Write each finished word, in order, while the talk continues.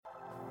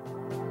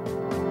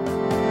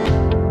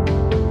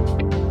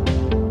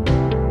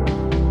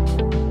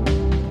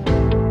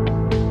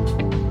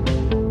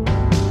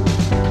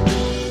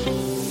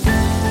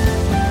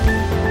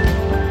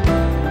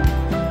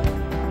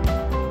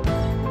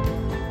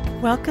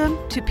Welcome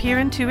to Peer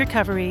into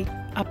Recovery,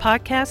 a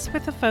podcast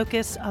with a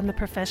focus on the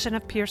profession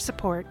of peer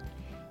support.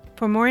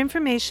 For more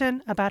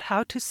information about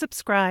how to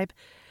subscribe,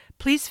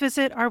 please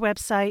visit our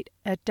website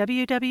at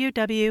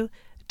www.vprsn.org.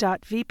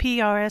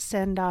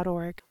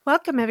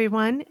 Welcome,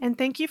 everyone, and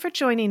thank you for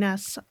joining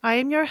us. I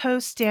am your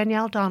host,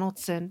 Danielle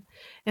Donaldson.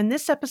 In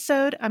this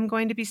episode, I'm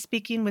going to be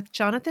speaking with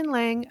Jonathan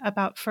Lang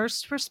about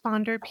first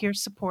responder peer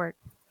support.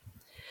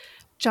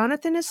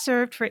 Jonathan has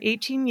served for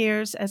 18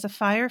 years as a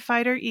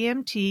firefighter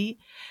EMT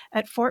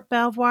at Fort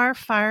Belvoir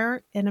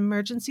Fire and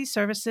Emergency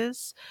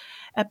Services,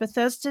 at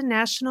Bethesda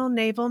National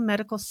Naval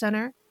Medical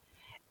Center,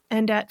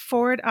 and at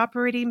Forward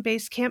Operating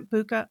Base Camp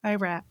Bucca,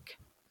 Iraq.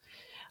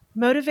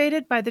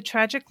 Motivated by the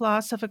tragic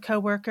loss of a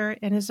coworker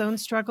and his own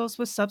struggles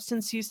with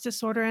substance use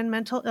disorder and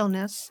mental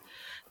illness,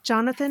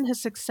 Jonathan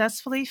has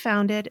successfully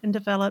founded and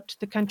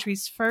developed the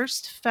country's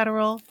first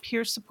federal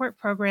peer support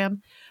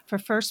program for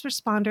first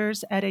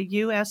responders at a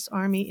U.S.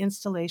 Army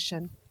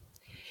installation.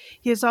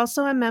 He is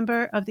also a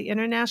member of the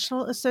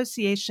International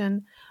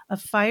Association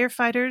of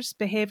Firefighters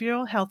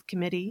Behavioral Health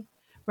Committee,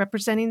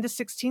 representing the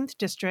 16th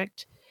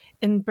District,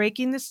 in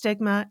breaking the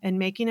stigma and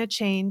making a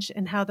change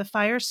in how the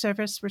fire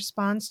service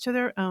responds to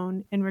their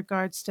own in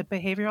regards to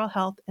behavioral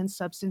health and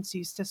substance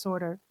use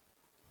disorder.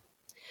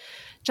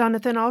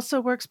 Jonathan also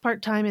works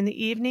part-time in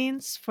the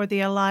evenings for the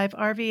Alive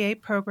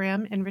RVA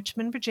program in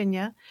Richmond,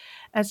 Virginia,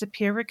 as a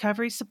peer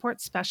recovery support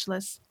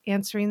specialist,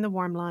 answering the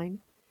warm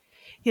line.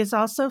 He has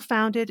also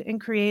founded and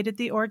created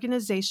the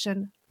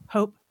organization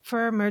Hope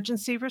for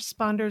Emergency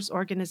Responders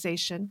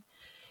Organization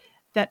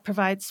that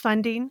provides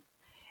funding,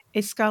 a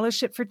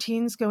scholarship for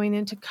teens going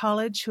into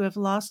college who have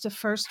lost a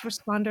first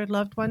responder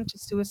loved one to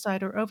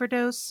suicide or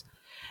overdose,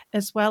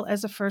 as well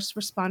as a first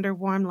responder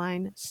warm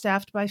line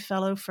staffed by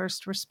fellow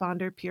first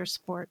responder peer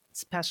support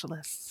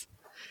specialists.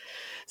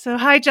 So,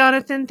 hi,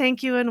 Jonathan.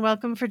 Thank you and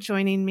welcome for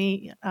joining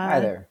me. Hi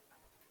there.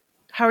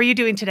 How are you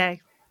doing today?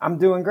 I'm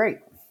doing great.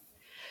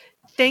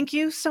 Thank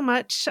you so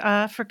much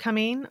for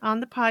coming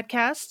on the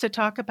podcast to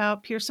talk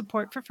about peer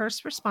support for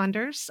first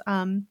responders.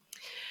 I'm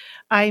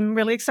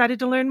really excited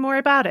to learn more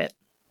about it.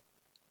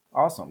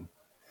 Awesome.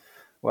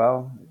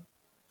 Well,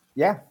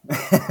 yeah.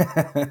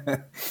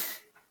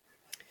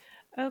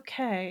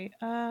 Okay.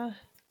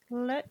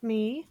 Let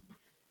me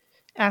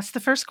ask the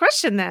first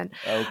question then.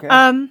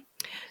 Okay.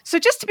 So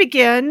just to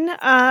begin,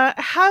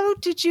 how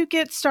did you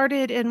get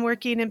started in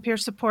working in peer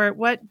support?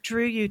 What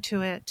drew you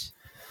to it?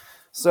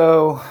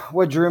 So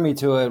what drew me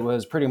to it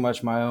was pretty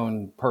much my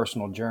own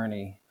personal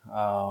journey.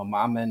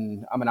 I'm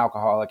an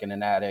alcoholic and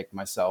an addict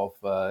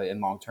myself in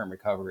long-term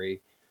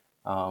recovery.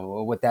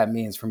 What that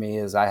means for me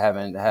is I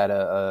haven't had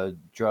a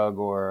drug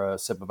or a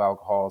sip of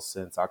alcohol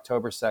since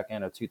October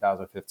 2nd of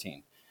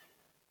 2015.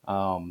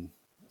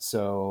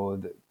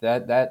 So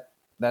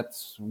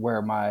that's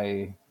where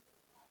my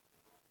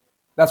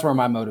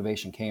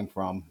motivation came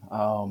from.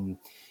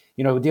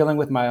 Dealing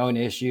with my own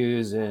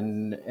issues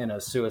and a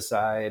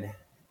suicide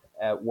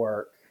at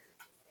work.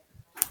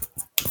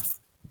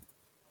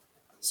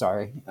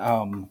 Sorry.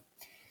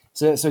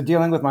 So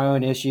dealing with my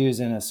own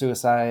issues and a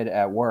suicide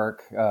at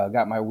work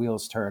got my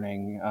wheels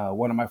turning.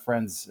 One of my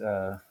friends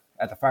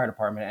at the fire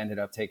department ended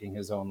up taking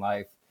his own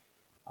life.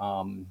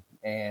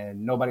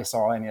 And nobody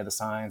saw any of the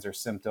signs or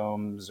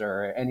symptoms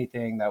or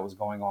anything that was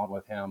going on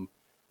with him.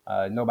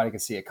 Nobody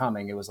could see it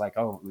coming. It was like,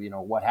 oh,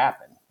 what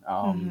happened?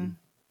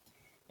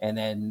 And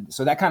then,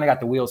 so that kind of got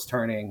the wheels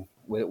turning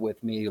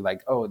with me,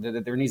 like, oh,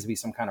 there needs to be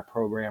some kind of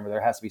program, or there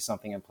has to be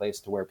something in place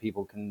to where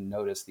people can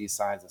notice these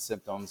signs and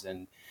symptoms,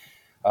 and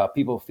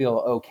people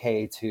feel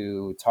okay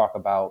to talk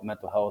about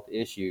mental health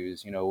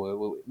issues.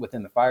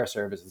 Within the fire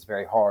service, it's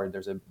very hard.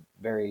 There's a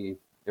very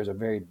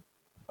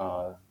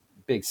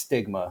big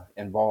stigma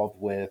involved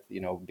with,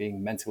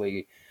 being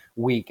mentally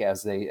weak,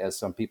 as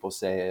some people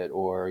say it,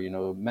 or,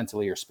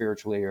 mentally or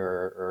spiritually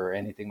or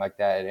anything like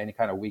that. Any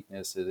kind of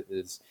weakness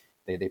is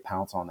they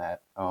pounce on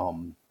that.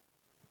 And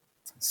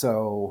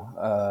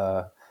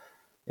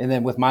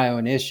then with my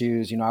own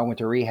issues, I went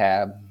to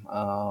rehab.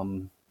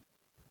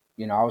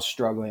 I was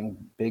struggling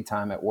big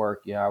time at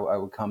work. I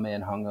would come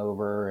in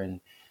hungover, and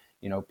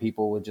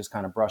people would just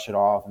kind of brush it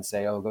off and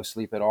say, oh, go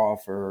sleep it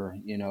off, or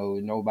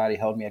nobody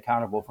held me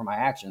accountable for my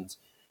actions,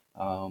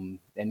 and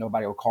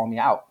nobody would call me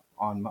out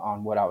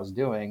on what I was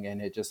doing,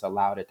 and it just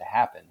allowed it to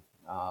happen.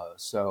 I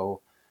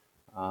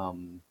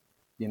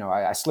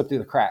slipped through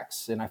the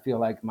cracks, and I feel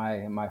like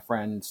my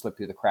friend slipped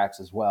through the cracks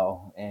as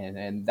well.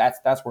 And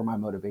that's where my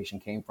motivation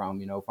came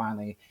from.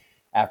 Finally,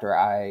 after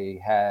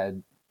I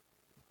had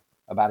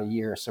about a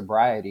year of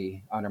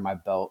sobriety under my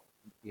belt,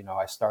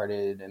 I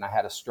started, and I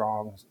had a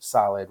strong,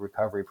 solid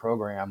recovery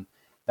program.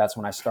 That's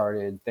when I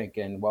started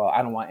thinking, well,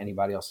 I don't want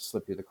anybody else to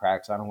slip through the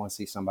cracks. I don't want to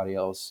see somebody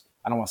else.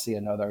 I don't want to see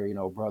another,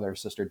 brother or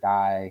sister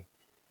die,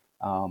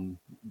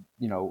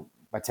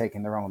 by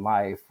taking their own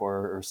life,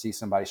 or see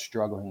somebody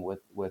struggling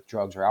with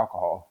drugs or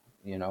alcohol,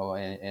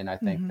 and I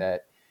think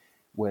that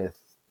with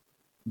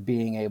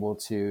being able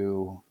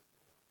to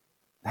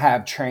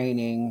have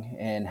training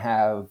and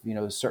have,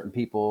 certain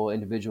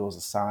individuals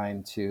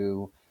assigned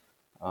to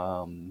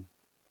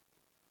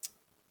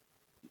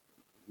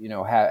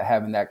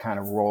having that kind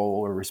of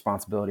role or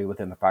responsibility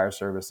within the fire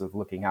service of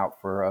looking out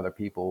for other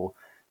people,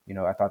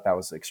 I thought that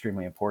was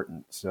extremely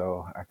important.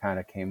 So I kind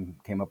of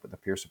came up with a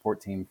peer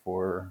support team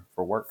for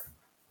work.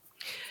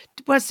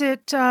 Was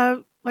it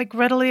like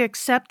readily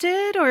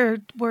accepted, or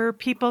were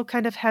people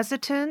kind of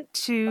hesitant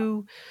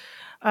to?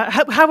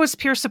 How was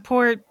peer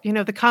support,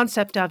 the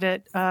concept of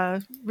it,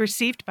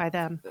 received by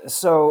them?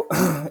 So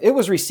it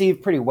was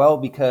received pretty well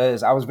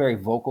because I was very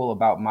vocal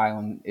about my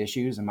own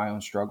issues and my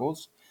own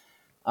struggles.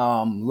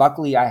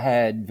 Luckily, I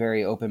had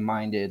very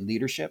open-minded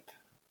leadership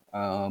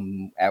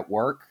at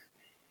work.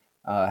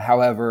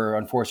 However,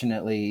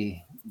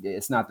 unfortunately,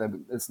 it's not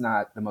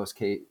the most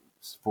case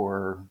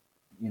for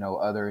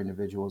other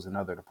individuals in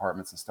other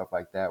departments and stuff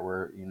like that,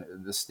 where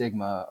the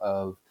stigma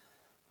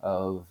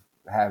of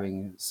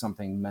having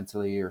something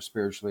mentally or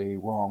spiritually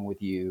wrong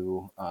with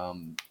you,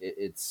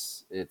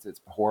 it's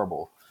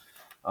horrible.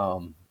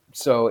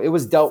 So it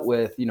was dealt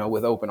with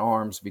with open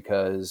arms,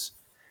 because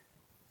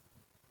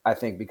I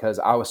think because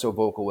I was so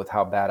vocal with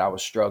how bad I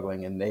was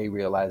struggling, and they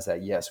realized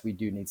that yes, we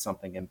do need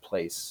something in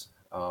place.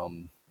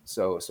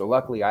 So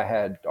luckily, I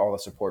had all the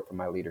support from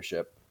my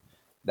leadership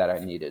that I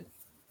needed.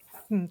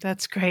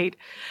 That's great.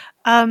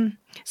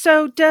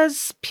 So,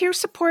 does peer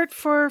support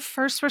for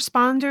first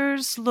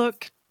responders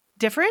look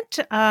different?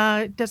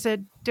 Does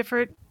it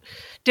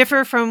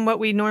differ from what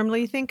we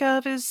normally think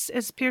of as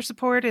peer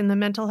support in the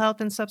mental health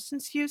and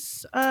substance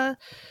use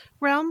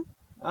realm?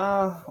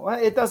 Well,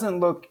 it doesn't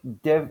look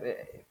okay.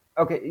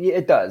 Yeah,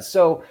 it does.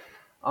 So,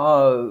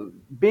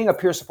 being a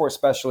peer support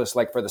specialist,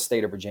 like for the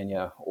state of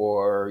Virginia,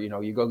 or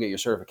you go get your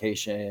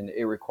certification,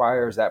 it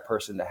requires that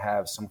person to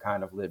have some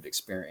kind of lived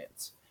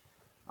experience.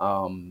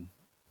 Um,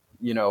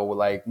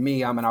 like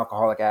me, I'm an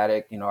alcoholic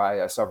addict.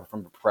 I suffer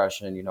from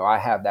depression. I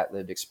have that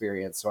lived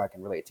experience, so I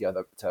can relate to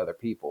other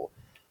people.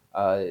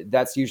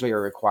 That's usually a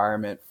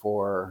requirement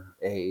for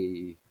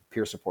a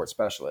peer support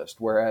specialist.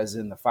 Whereas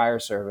in the fire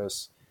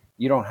service,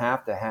 you don't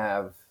have to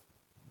have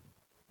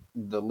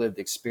the lived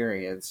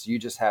experience. You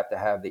just have to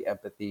have the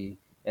empathy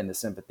and the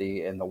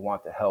sympathy and the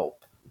want to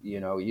help. You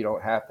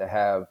don't have to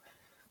have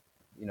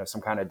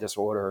some kind of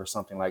disorder or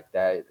something like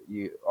that.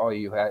 All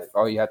you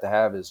have to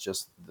have is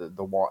just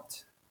the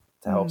want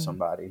to help Mm.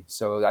 somebody.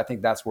 So I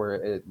think that's where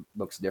it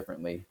looks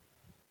differently.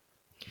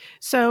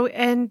 So,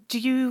 and do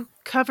you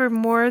cover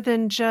more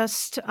than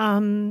just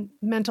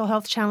mental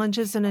health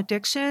challenges and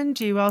addiction?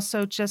 Do you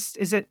also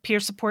is it peer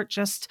support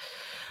just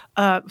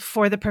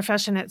for the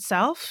profession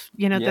itself?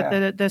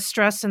 Yeah. The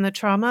stress and the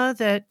trauma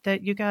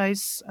that you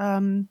guys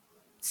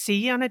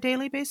see on a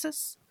daily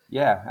basis?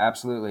 Yeah,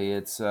 absolutely.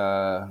 It's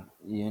going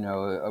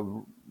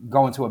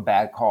to a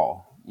bad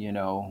call,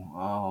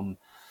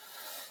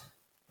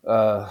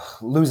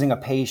 losing a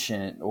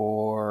patient,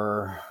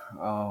 or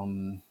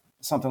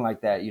something like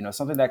that.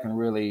 Something that can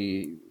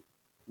really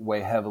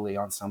weigh heavily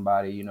on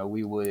somebody.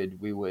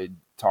 We would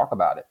talk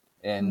about it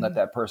and let Mm.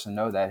 that person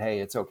know that, hey,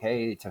 it's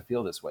okay to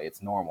feel this way.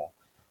 It's normal.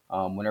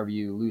 Whenever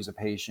you lose a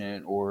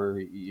patient, or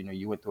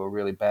you went through a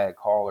really bad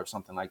call or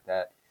something like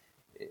that,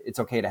 it's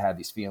okay to have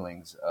these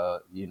feelings.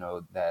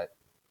 That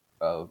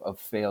of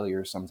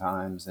failure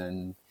sometimes.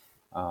 And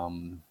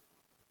um,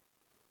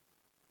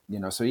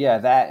 so yeah,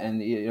 that.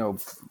 And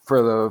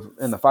for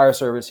in the fire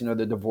service,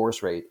 the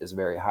divorce rate is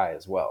very high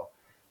as well.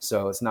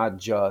 So it's not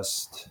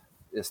just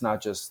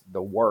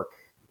the work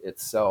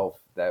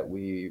itself that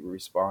we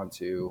respond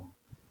to,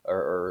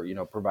 or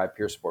provide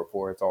peer support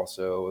for. It's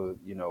also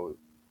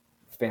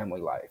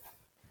family life.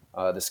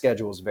 The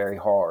schedule is very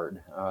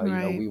hard.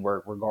 Right.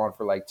 We're gone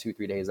for like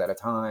 2-3 days at a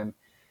time,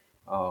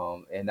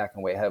 and that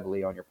can weigh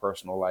heavily on your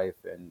personal life.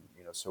 And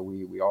so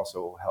we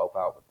also help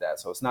out with that.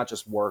 So it's not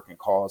just work and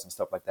calls and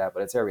stuff like that,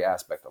 but it's every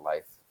aspect of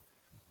life.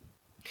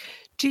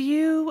 Do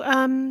you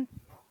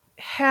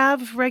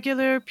have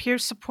regular peer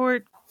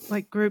support,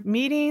 like group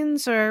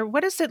meetings, or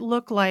what does it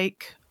look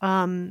like?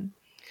 What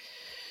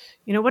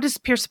does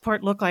peer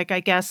support look like,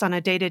 I guess, on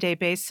a day-to-day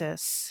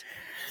basis?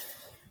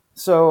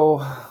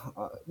 So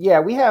yeah,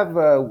 we have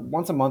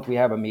once a month we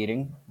have a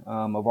meeting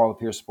of all the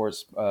peer support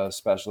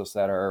specialists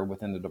that are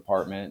within the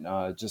department,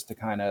 just to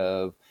kind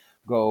of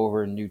go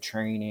over new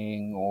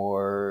training,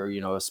 or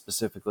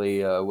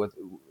specifically with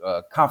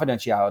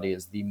confidentiality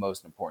is the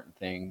most important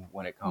thing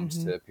when it comes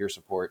Hmm. to peer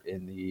support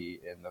in the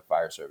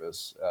fire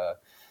service.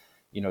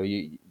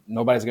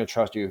 Nobody's going to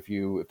trust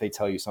you if they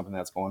tell you something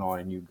that's going on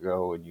and you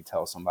go and you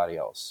tell somebody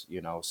else.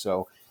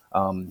 So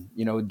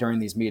during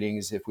these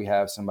meetings, if we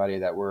have somebody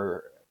that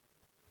we're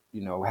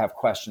have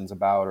questions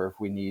about, or if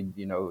we need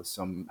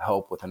some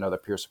help with another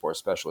peer support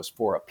specialist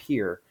for a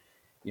peer,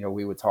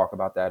 we would talk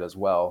about that as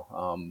well.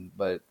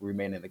 But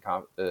remaining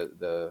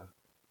the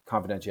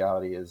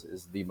confidentiality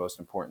is the most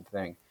important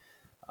thing.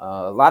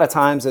 A lot of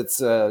times it's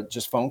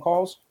just phone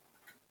calls.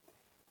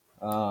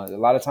 A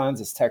lot of times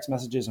it's text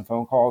messages and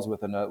phone calls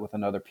with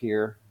another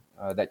peer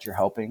that you're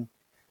helping.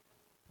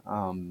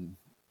 Um,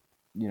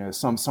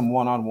 some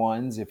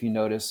one-on-ones, if you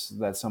notice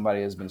that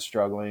somebody has been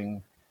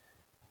struggling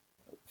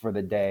for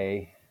the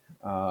day,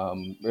 or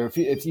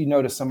if you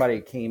notice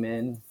somebody came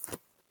in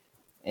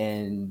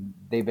and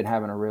they've been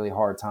having a really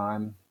hard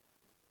time,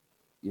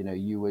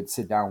 you would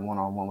sit down one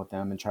on one with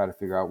them and try to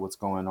figure out what's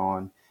going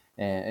on,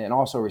 and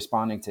also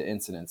responding to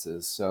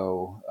incidences.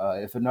 So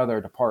if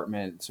another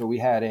department, so we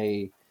had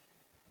a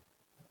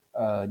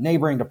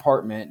neighboring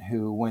department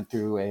who went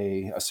through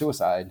a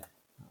suicide,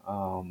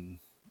 um,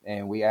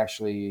 and we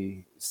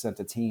actually sent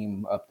a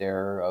team up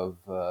there of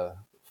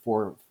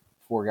four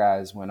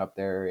guys went up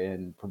there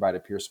and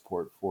provided peer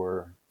support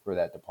for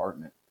that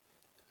department.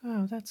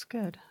 Oh, that's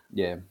good.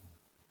 Yeah.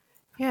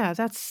 Yeah,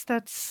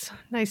 that's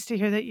nice to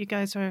hear that you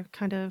guys are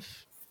kind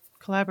of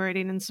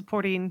collaborating and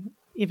supporting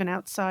even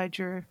outside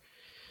your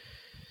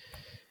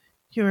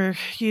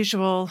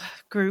usual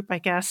group, I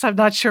guess. I'm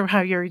not sure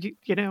how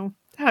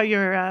how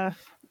you're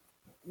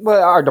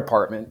Well, our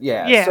department,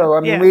 yeah. yeah, So I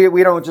mean, yeah.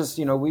 we don't just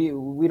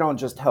we don't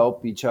just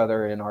help each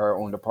other in our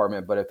own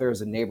department, but if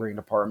there's a neighboring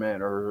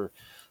department or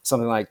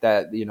something like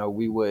that,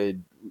 we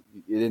would,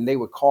 and they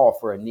would call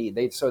for a need.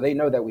 They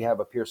know that we have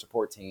a peer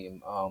support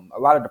team. A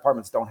lot of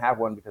departments don't have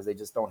one because they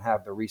just don't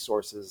have the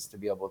resources to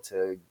be able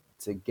to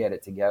get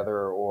it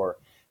together, or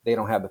they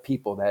don't have the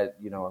people that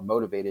are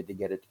motivated to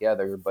get it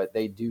together. But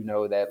they do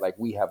know that like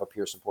we have a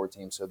peer support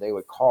team, so they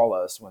would call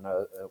us when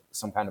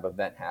some kind of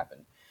event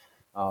happened.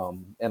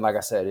 And like I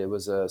said, it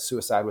was a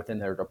suicide within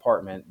their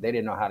department. They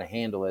didn't know how to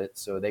handle it,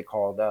 so they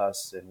called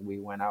us, and we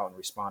went out and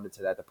responded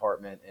to that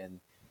department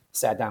and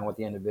sat down with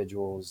the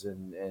individuals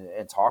and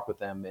talked with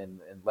them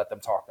and let them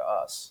talk to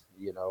us.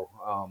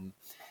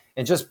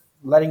 And just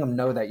letting them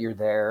know that you're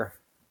there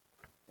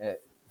uh,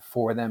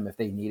 for them if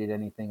they needed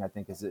anything, I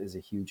think is a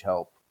huge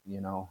help.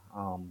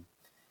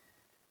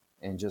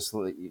 And just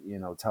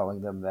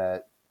telling them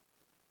that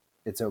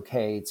it's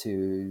okay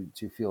to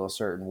feel a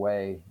certain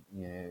way.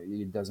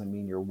 It doesn't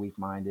mean you're weak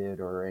minded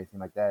or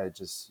anything like that. It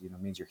just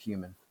means you're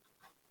human.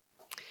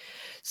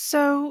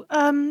 So,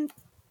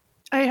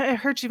 I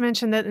heard you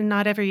mention that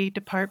not every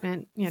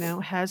department,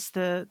 has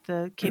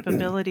the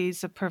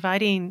capabilities of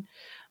providing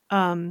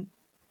um,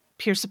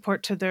 peer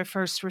support to their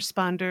first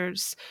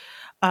responders.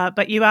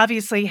 But you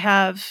obviously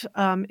have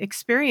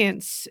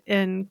experience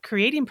in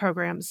creating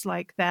programs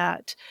like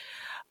that.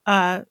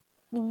 Uh,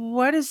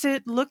 what is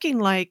it looking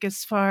like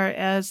as far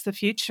as the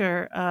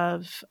future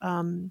of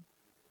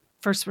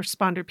first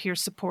responder peer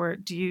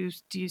support? Do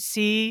you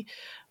see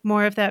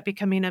more of that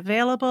becoming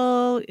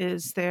available?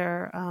 Is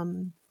there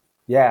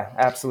Yeah,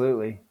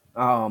 absolutely.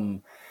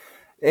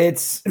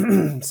 It's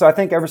so I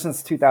think ever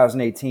since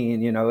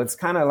 2018, it's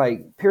kind of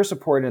like peer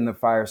support in the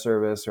fire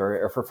service,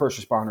 or for first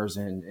responders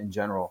in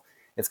general.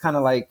 It's kind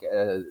of like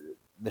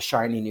the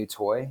shiny new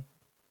toy.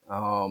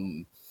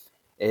 Um,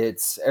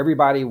 it's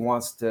everybody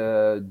wants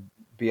to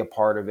be a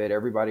part of it.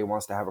 Everybody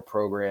wants to have a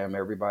program.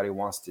 Everybody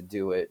wants to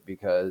do it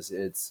because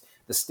it's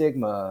the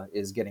stigma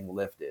is getting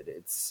lifted.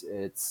 It's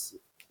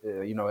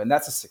and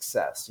that's a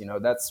success.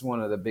 That's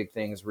one of the big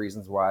things,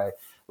 reasons why.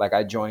 Like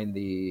I joined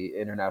the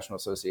International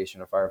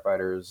Association of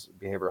Firefighters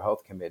Behavioral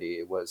Health Committee.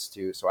 It was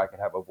to so I could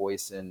have a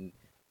voice in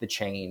the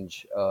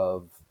change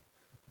of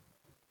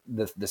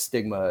the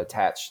stigma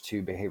attached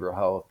to behavioral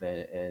health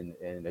and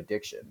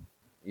addiction.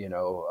 You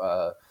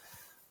know,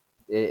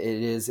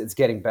 it's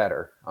getting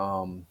better.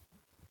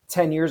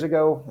 10 years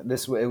ago,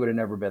 it would have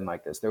never been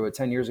like this.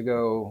 10 years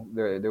ago,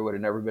 there would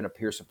have never been a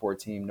peer support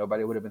team.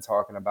 Nobody would have been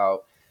talking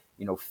about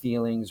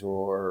feelings,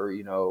 or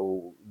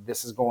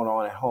this is going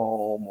on at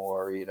home,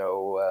 or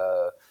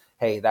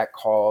hey, that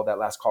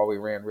last call we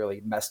ran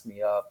really messed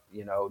me up.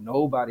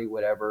 Nobody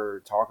would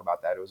ever talk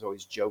about that. It was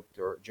always joked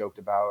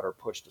about or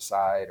pushed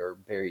aside or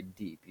buried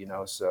deep.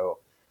 So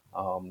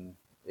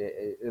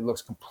it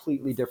looks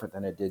completely different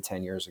than it did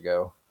 10 years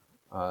ago.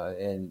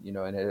 And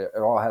it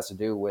all has to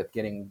do with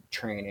getting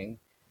training,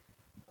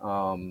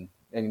 and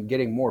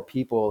getting more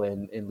people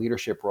in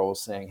leadership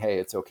roles saying, hey,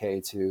 it's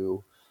okay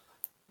to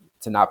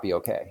not be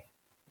okay,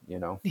 you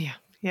know? yeah,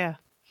 yeah.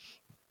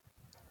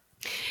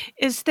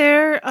 Is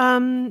there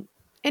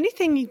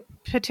anything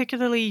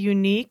particularly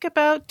unique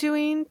about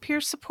doing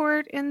peer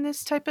support in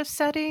this type of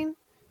setting?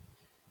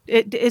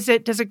 Does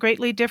it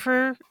greatly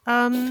differ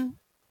from,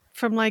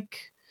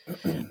 like,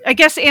 I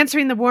guess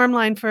answering the warm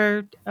line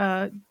for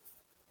a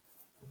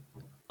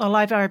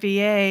live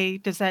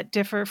RVA, does that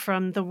differ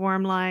from the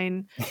warm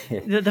line,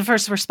 the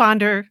first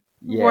responder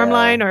warm Yeah,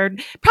 line, or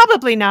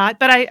probably not?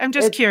 But I'm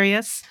just it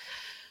curious.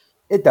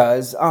 it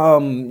does. A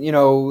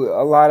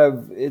lot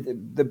of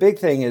it, the big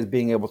thing is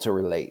being able to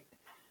relate.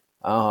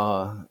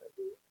 Uh,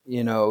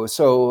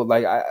 so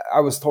like I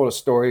was told a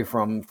story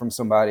from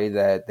somebody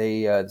that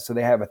they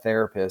have a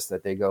therapist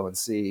that they go and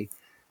see,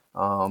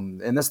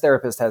 and this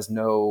therapist has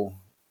no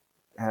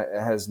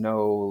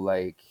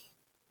like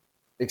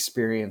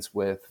experience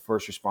with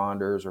first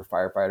responders or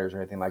firefighters or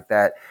anything like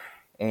that.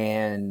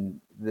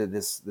 And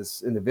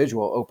this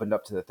individual opened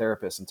up to the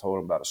therapist and told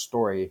him about a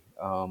story,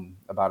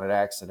 about an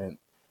accident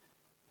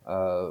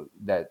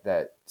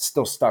that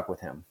still stuck with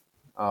him.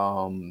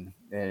 And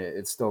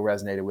it still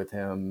resonated with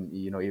him,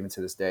 even to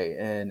this day.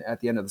 And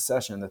at the end of the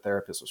session, the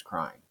therapist was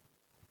crying.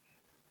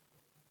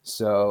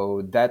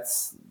 So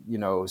that's,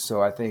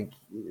 so I think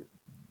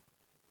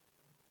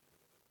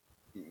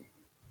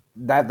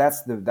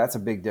that's a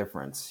big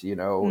difference.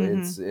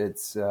 Mm-hmm.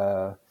 It's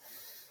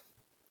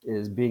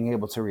is being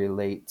able to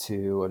relate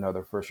to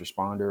another first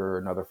responder or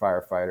another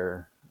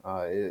firefighter.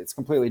 It's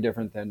completely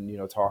different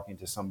than talking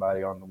to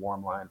somebody on the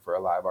warm line for a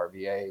live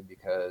RVA,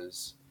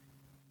 because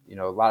a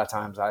lot of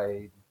times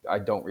I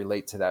don't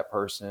relate to that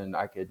person.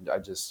 I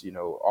just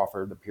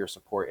offer the peer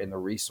support and the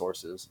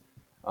resources.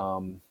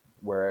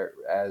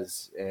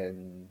 Whereas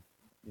in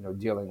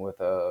dealing with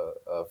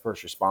a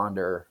first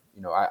responder,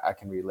 I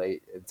can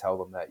relate and tell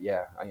them that,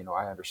 yeah,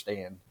 I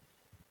understand.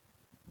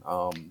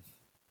 Um,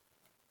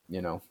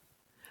 you know,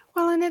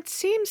 Well, and it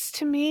seems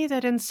to me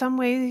that in some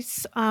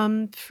ways,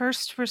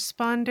 first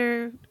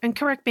responder, and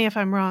correct me if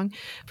I'm wrong,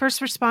 first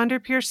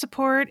responder peer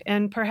support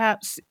and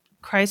perhaps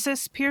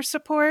crisis peer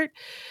support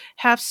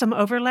have some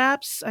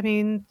overlaps. I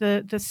mean,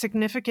 the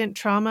significant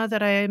trauma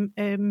that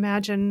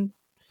imagine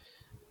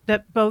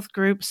that both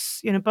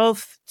groups,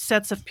 both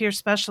sets of peer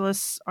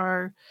specialists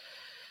are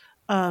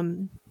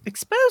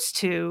exposed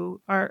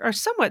to are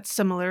somewhat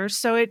similar.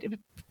 So it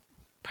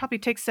probably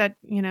takes that,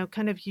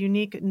 kind of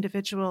unique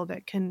individual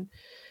that can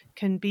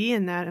be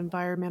in that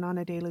environment on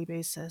a daily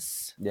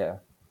basis. yeah,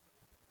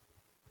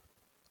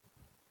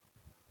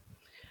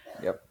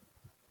 yep.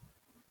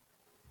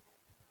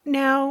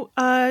 Now,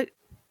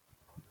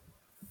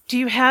 do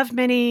you have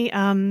many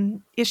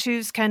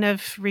issues kind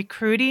of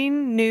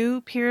recruiting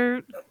new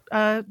peer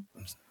uh,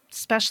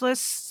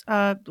 specialists?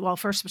 Well,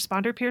 first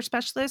responder peer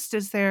specialists?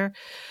 Is there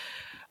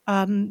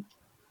um,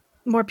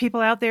 more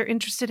people out there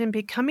interested in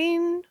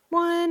becoming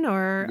one,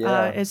 or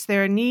Yeah. is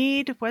there a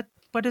need? What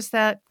is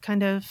that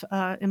kind of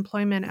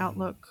employment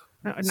outlook?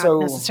 Not So,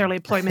 necessarily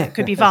employment; it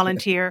could be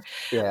volunteer,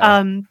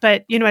 yeah,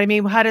 but you know what I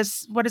mean. What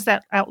does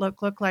that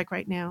outlook look like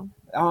right now?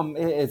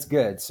 it's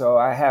good. So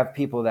I have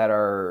people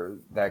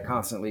that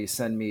constantly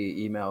send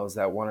me emails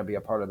that want to be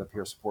a part of the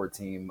peer support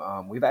team.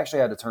 We've actually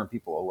had to turn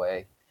people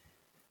away.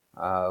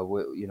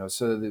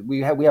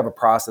 We have a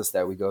process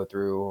that we go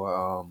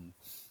through.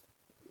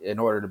 In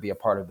order to be a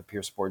part of the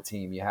peer support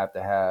team, you have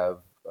to have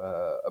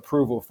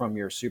approval from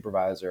your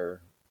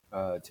supervisor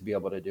to be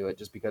able to do it.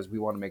 Just because we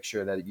want to make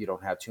sure that you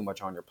don't have too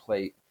much on your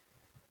plate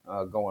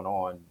going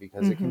on,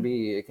 because it can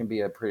Hmm.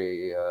 be a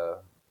pretty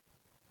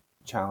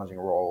challenging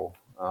role.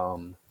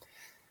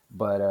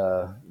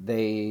 But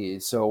they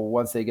so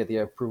once they get the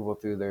approval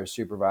through their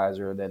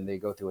supervisor, then they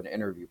go through an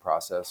interview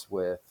process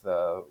with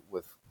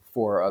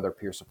four other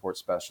peer support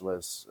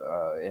specialists,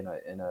 in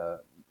a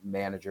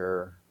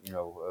manager,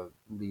 a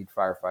lead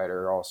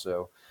firefighter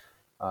also.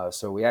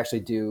 So we actually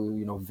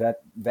do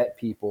vet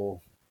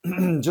people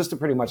just to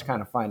pretty much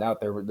kind of find out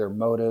their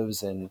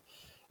motives, and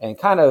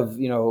kind of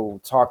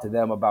talk to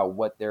them about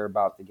what they're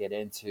about to get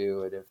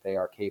into, and if they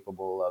are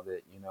capable of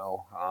it,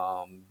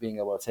 being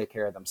able to take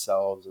care of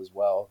themselves as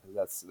well,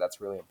 because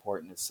that's really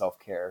important, is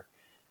self-care.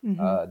 Hmm.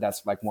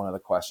 That's like one of the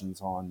questions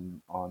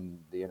on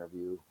the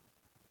interview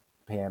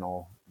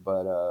panel.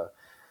 But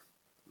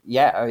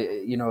yeah,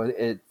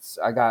 it's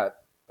I got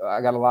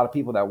a lot of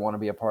people that want to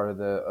be a part of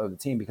the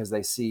team, because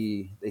they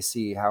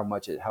see how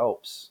much it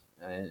helps,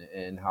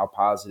 and how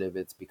positive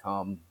it's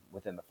become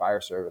within the fire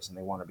service, and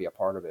they want to be a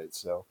part of it.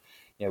 So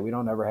yeah, we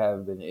don't ever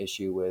have an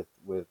issue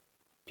with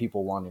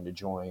people wanting to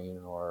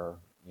join, or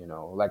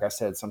like I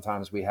said,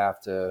 sometimes we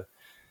have to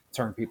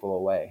turn people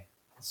away.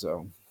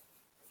 So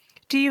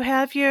Do you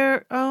have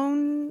your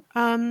own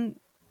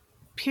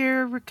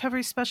peer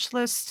recovery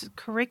specialist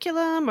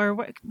curriculum, or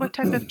what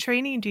type of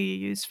training do you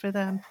use for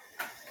them?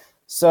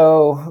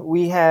 So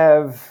we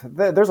have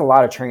there's a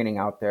lot of training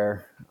out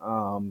there.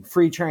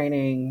 Free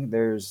training.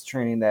 There's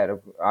training that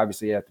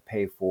obviously you have to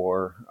pay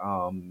for.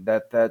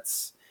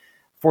 That's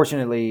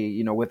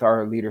fortunately, with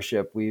our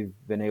leadership, we've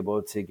been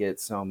able to get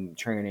some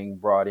training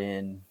brought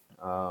in.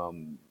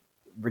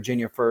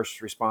 Virginia First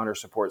Responder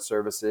Support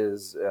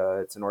Services.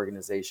 It's an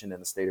organization in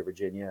the state of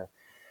Virginia.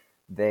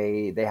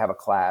 They have a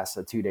class,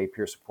 a 2-day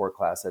peer support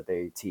class that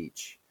they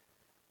teach,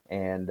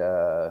 and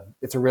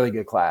it's a really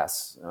good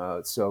class.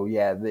 So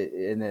yeah,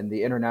 and then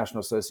the International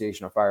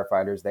Association of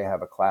Firefighters, they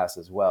have a class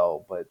as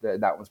well, but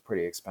that one's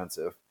pretty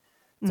expensive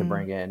to Mm.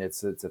 bring in.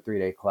 It's a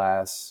 3-day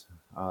class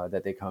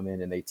that they come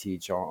in and they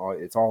teach.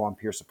 It's all on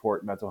peer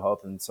support, mental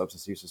health, and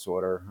substance use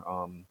disorder.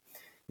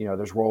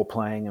 There's role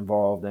playing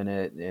involved in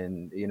it,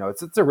 and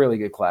it's a really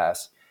good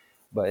class.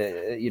 But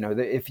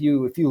if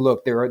you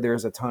look,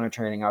 there's a ton of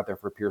training out there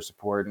for peer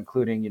support,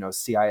 including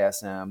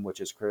CISM,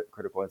 which is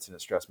critical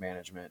incident stress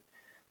management.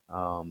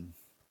 um,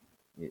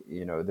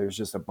 there's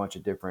just a bunch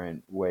of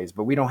different ways,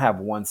 but we don't have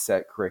one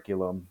set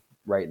curriculum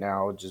right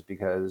now, just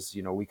because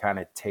we kind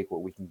of take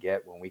what we can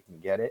get when we can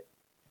get it.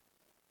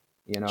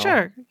 you know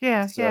Sure.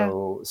 Yeah. Yeah.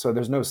 so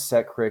there's no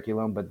set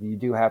curriculum, but you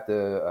do have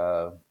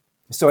to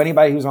so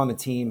anybody who's on the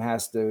team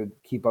has to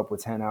keep up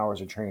with 10 hours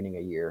of training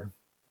a year,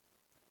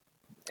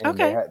 and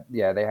Okay.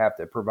 they have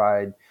to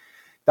provide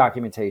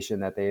documentation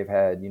that they've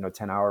had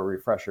 10-hour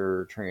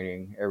refresher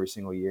training every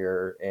single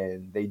year,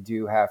 and they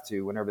do have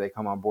to, whenever they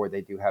come on board,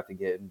 they do have to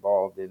get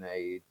involved in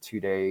a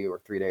 2-day or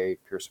 3-day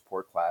peer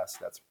support class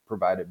that's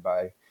provided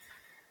by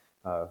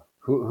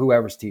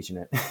whoever's teaching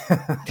it.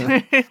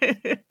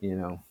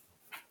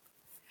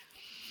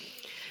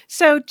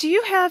 So, do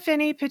you have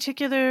any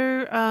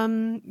particular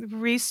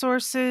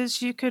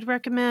resources you could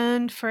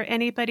recommend for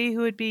anybody who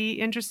would be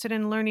interested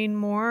in learning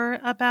more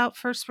about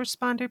first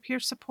responder peer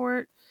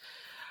support?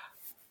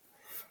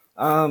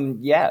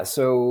 Yeah,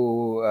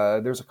 so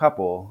there's a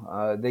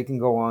couple. They can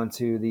go on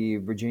to the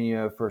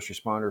Virginia First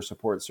Responder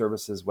Support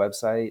Services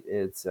website.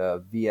 It's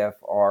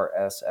vfrss.org,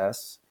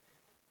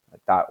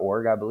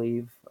 I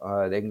believe.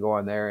 They can go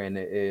on there, and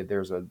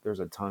there's a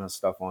ton of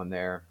stuff on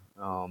there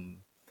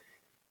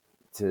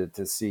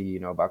to see,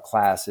 about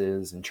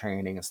classes and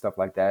training and stuff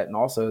like that. And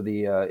also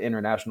the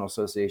International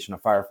Association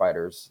of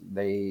Firefighters.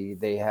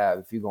 They have,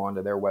 if you go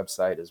onto their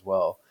website as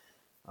well,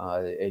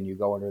 and you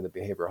go under the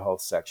behavioral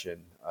health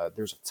section,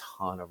 there's a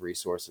ton of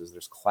resources.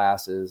 There's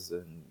classes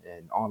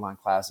and online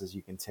classes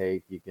you can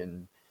take. You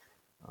can,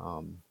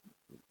 um,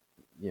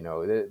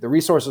 the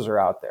resources are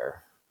out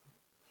there.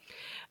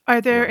 Are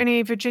there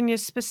any Virginia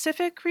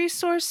specific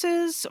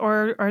resources,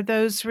 or are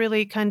those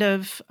really kind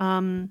of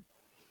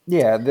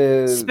Yeah,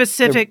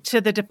 specific to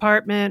the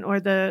department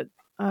or the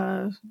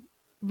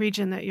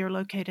region that you're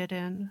located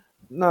in?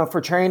 no,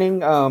 for training,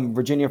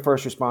 Virginia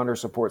First Responder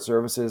Support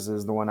Services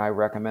is the one I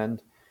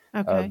recommend.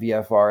 Okay.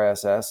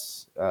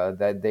 VFRSS,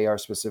 that they are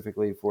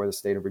specifically for the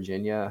state of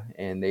Virginia,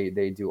 and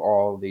they do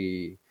all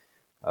the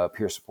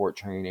peer support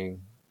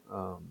training,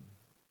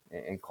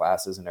 and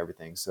classes and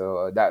everything.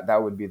 So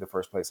that would be the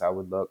first place I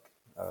would look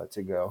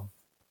to go.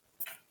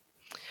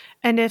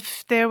 And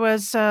if there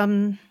was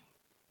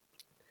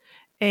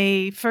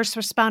a first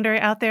responder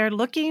out there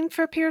looking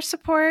for peer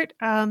support,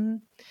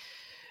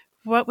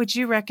 what would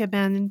you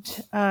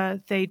recommend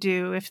they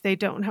do if they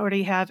don't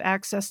already have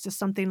access to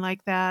something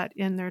like that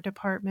in their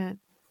department?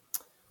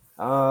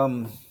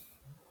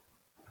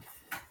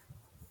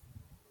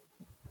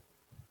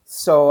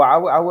 So I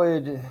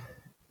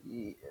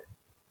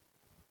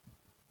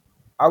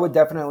would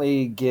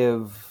definitely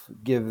give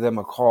them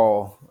a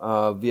call.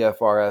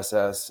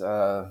 VFRSS,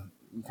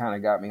 you kind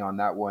of got me on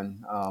that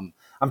one.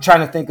 I'm trying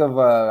to think of.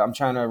 I'm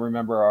trying to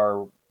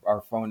remember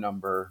our phone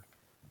number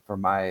for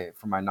my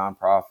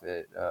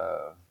nonprofit.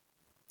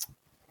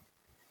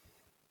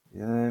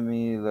 Let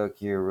me look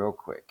here real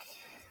quick.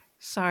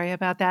 Sorry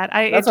about that.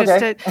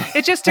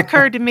 It just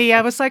occurred to me.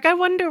 I was like, I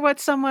wonder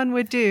what someone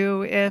would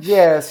do if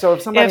So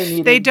if somebody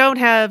if they don't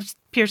have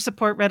peer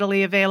support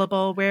readily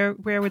available. Where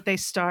would they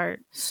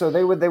start? So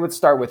they would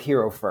start with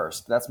Hero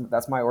First.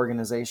 That's my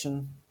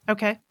organization.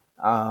 Okay.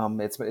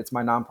 It's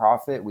my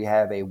nonprofit. We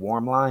have a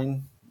warm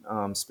line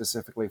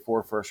specifically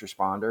for first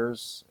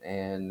responders,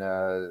 and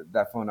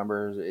that phone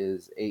number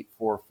is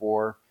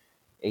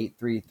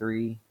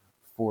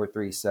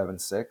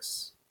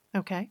 844-833-4376.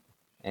 Okay.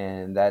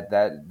 And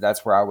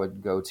that's where I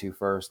would go to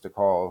first to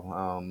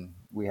call.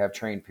 We have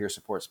trained peer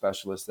support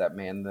specialists that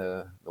man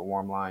the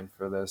warm line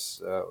for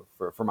this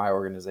for my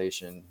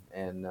organization,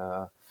 and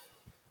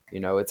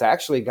it's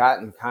actually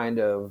gotten kind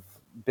of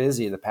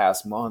busy the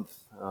past month.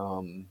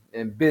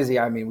 And busy,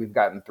 I mean, we've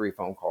gotten 3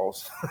 phone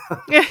calls.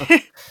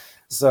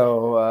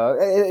 So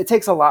it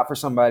takes a lot for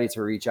somebody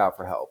to reach out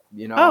for help,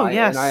 Oh,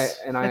 yes.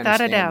 And I Without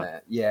a understand doubt.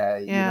 that.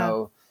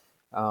 Yeah.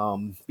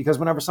 Because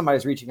whenever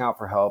somebody's reaching out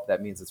for help,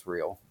 that means it's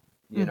real.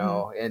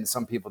 And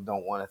some people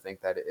don't want to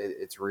think that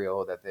it's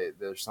real, that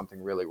there's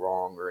something really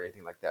wrong or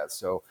anything like that.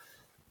 So,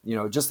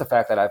 just the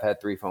fact that I've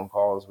had 3 phone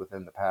calls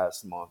within the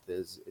past month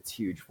it's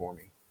huge for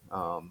me.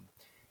 And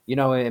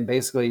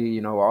basically, a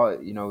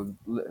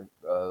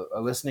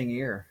listening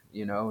ear,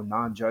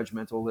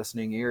 non-judgmental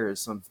listening ear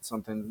is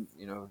something,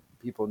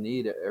 people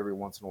need every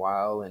once in a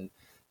while, and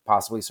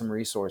possibly some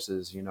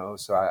resources,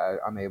 so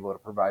I'm able to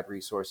provide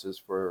resources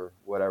for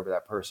whatever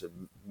that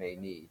person may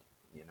need.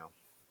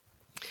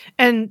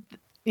 And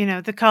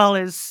the call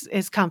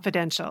is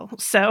confidential.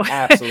 So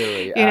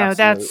Absolutely.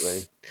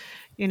 that's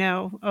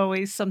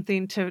always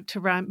something to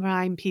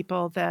remind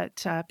people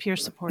that peer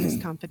support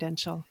is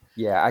confidential.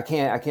 Yeah, I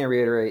can't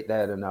reiterate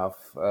that enough.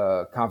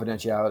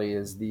 Confidentiality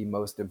is the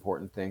most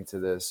important thing to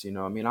this.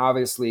 I mean,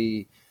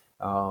 obviously,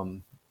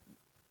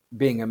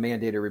 being a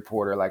mandated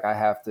reporter, like I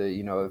have to,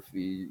 if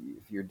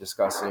you're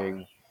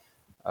discussing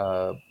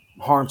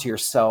harm to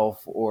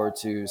yourself or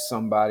to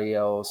somebody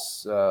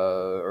else,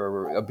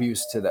 or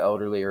abuse to the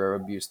elderly or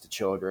abuse to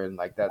children,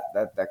 like that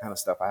kind of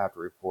stuff I have to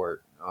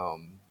report,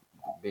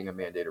 being a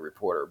mandated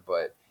reporter.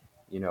 But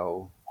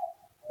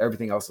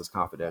everything else is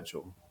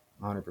confidential,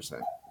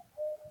 100%.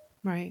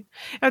 Right.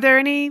 Are there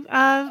any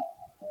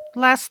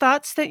last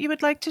thoughts that you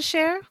would like to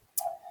share?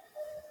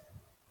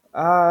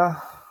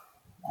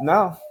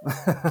 No.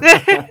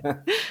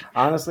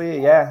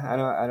 Honestly, yeah, I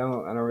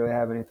don't really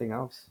have anything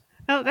else.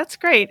 Oh, that's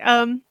great.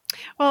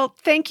 Well,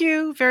 thank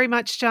you very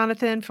much,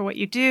 Jonathan, for what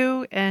you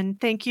do, and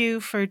thank you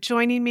for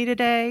joining me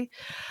today.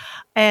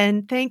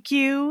 And thank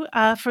you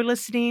for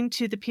listening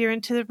to the Peer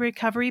into the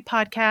Recovery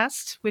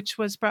podcast, which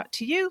was brought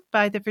to you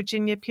by the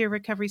Virginia Peer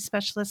Recovery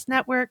Specialist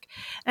Network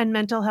and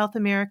Mental Health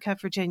America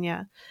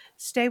Virginia.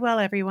 Stay well,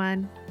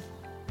 everyone.